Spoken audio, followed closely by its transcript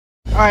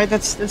right,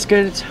 that's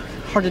good. It's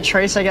hard to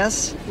trace, I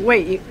guess.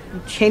 Wait, you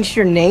changed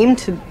your name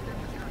to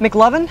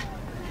Mclovin?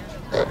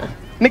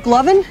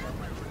 Mclovin?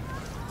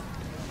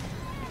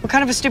 What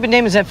kind of a stupid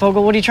name is that,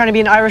 Fogel? What, are you trying to be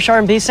an Irish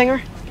R&B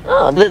singer?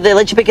 Oh, they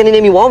let you pick any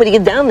name you want when you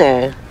get down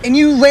there. And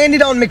you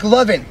landed on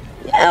Mclovin.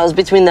 Yeah, I was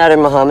between that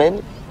and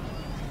Muhammad.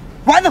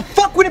 Why the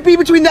fuck would it be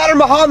between that or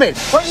Muhammad?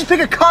 Why don't you just pick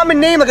a common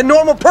name like a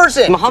normal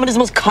person? Muhammad is the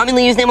most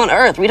commonly used name on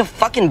earth. Read a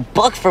fucking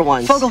book for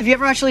once. Fogel, have you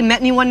ever actually met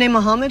anyone named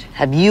Muhammad?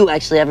 Have you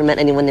actually ever met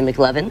anyone named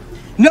Mclovin?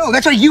 No,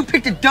 that's why you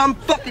picked a dumb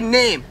fucking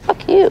name.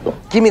 Fuck you.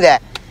 Give me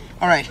that.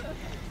 All right.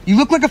 You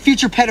look like a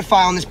future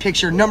pedophile in this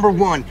picture, number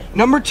one.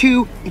 Number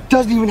two, it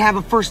doesn't even have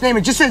a first name.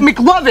 It just says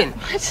Mclovin.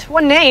 What?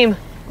 What name?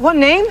 What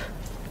name?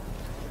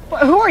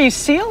 Who are you,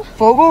 Seal?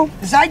 Fogel,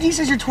 this ID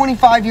says you're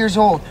 25 years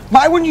old.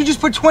 Why wouldn't you just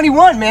put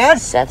 21, man?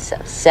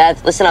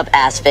 Seth, listen up,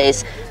 ass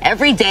face.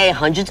 Every day,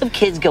 hundreds of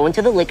kids go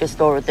into the liquor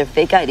store with their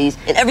fake IDs,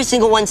 and every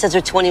single one says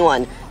they're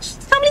 21.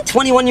 How many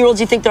 21-year-olds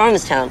do you think there are in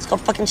this town? It's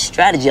called fucking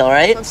strategy, all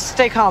right? Let's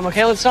stay calm,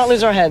 okay? Let's not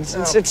lose our heads.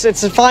 No.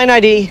 It's a fine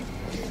ID.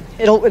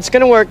 It's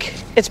gonna work.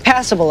 It's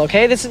passable,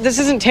 okay? This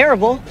isn't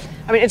terrible.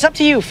 I mean, it's up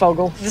to you,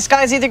 Fogel. This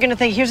guy's either gonna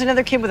think, here's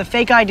another kid with a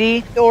fake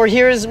ID, or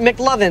here's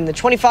Mclovin, the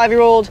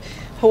 25-year-old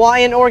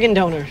Hawaiian organ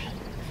donor.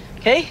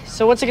 Okay,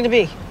 so what's it gonna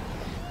be?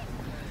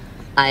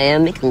 I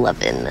am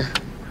Mclovin.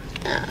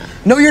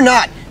 No, you're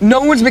not.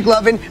 No one's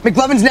Mclovin.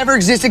 Mclovin's never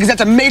existed because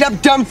that's a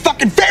made-up, dumb,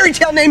 fucking fairy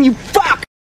tale name, you fuck!